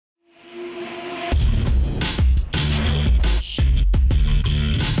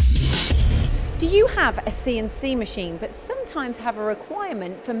have a CNC machine, but sometimes have a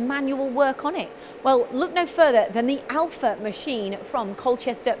requirement for manual work on it. Well, look no further than the Alpha machine from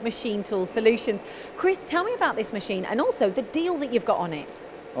Colchester Machine Tool Solutions. Chris, tell me about this machine and also the deal that you've got on it.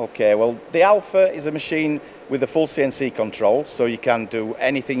 Okay, well, the Alpha is a machine with a full CNC control, so you can do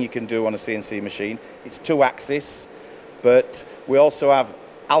anything you can do on a CNC machine. It's 2-axis, but we also have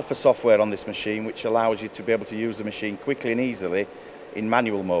Alpha software on this machine, which allows you to be able to use the machine quickly and easily in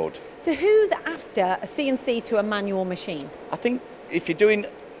manual mode. So who's after a CNC to a manual machine? I think if you're doing,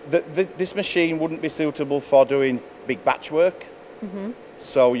 this machine wouldn't be suitable for doing big batch work,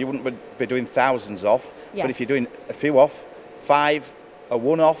 so you wouldn't be doing thousands off, Yes. but if you're doing a few off, 5, a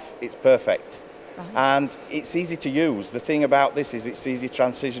 1 off, it's perfect. Right. And it's easy to use. The thing about this is it's easy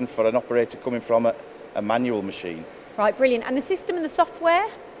transition for an operator coming from a manual machine. Right, brilliant. And the system and the software?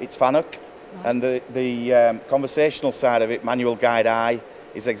 It's FANUC, and the conversational side of it, Manual Guide I,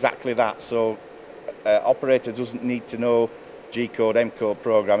 is exactly that. So operator doesn't need to know G-code, M-code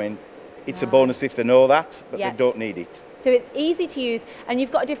programming. It's a bonus if they know that, but they don't need it. So it's easy to use, and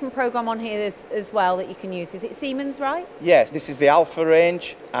you've got a different program on here as well that you can use. Is it Siemens, right? Yes, this is the Alpha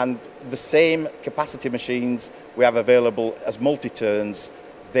range, and the same capacity machines we have available as multi-turns,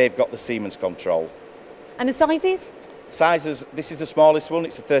 they've got the Siemens control. And the sizes? Sizes, this is the smallest one,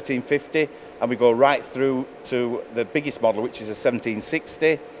 it's a 1350, and we go right through to the biggest model, which is a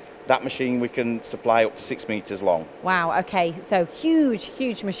 1760. That machine we can supply up to 6 meters long. Wow, okay, so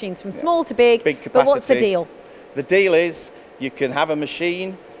huge machines from small to big. Big capacity. But what's the deal? The deal is you can have a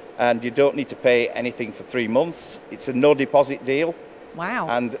machine and you don't need to pay anything for 3 months. It's a no deposit deal. Wow.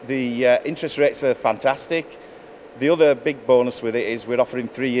 And the interest rates are fantastic. The other big bonus with it is we're offering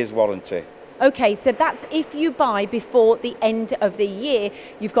 3 years warranty. Okay, so that's if you buy before the end of the year,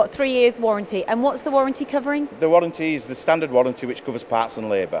 you've got 3 years warranty. And what's the warranty covering? The warranty is the standard warranty, which covers parts and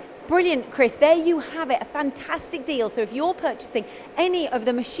labour. Brilliant, Chris. There you have it, a fantastic deal. So if you're purchasing any of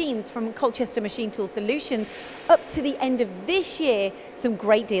the machines from Colchester Machine Tool Solutions up to the end of this year, some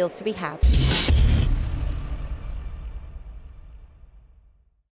great deals to be had.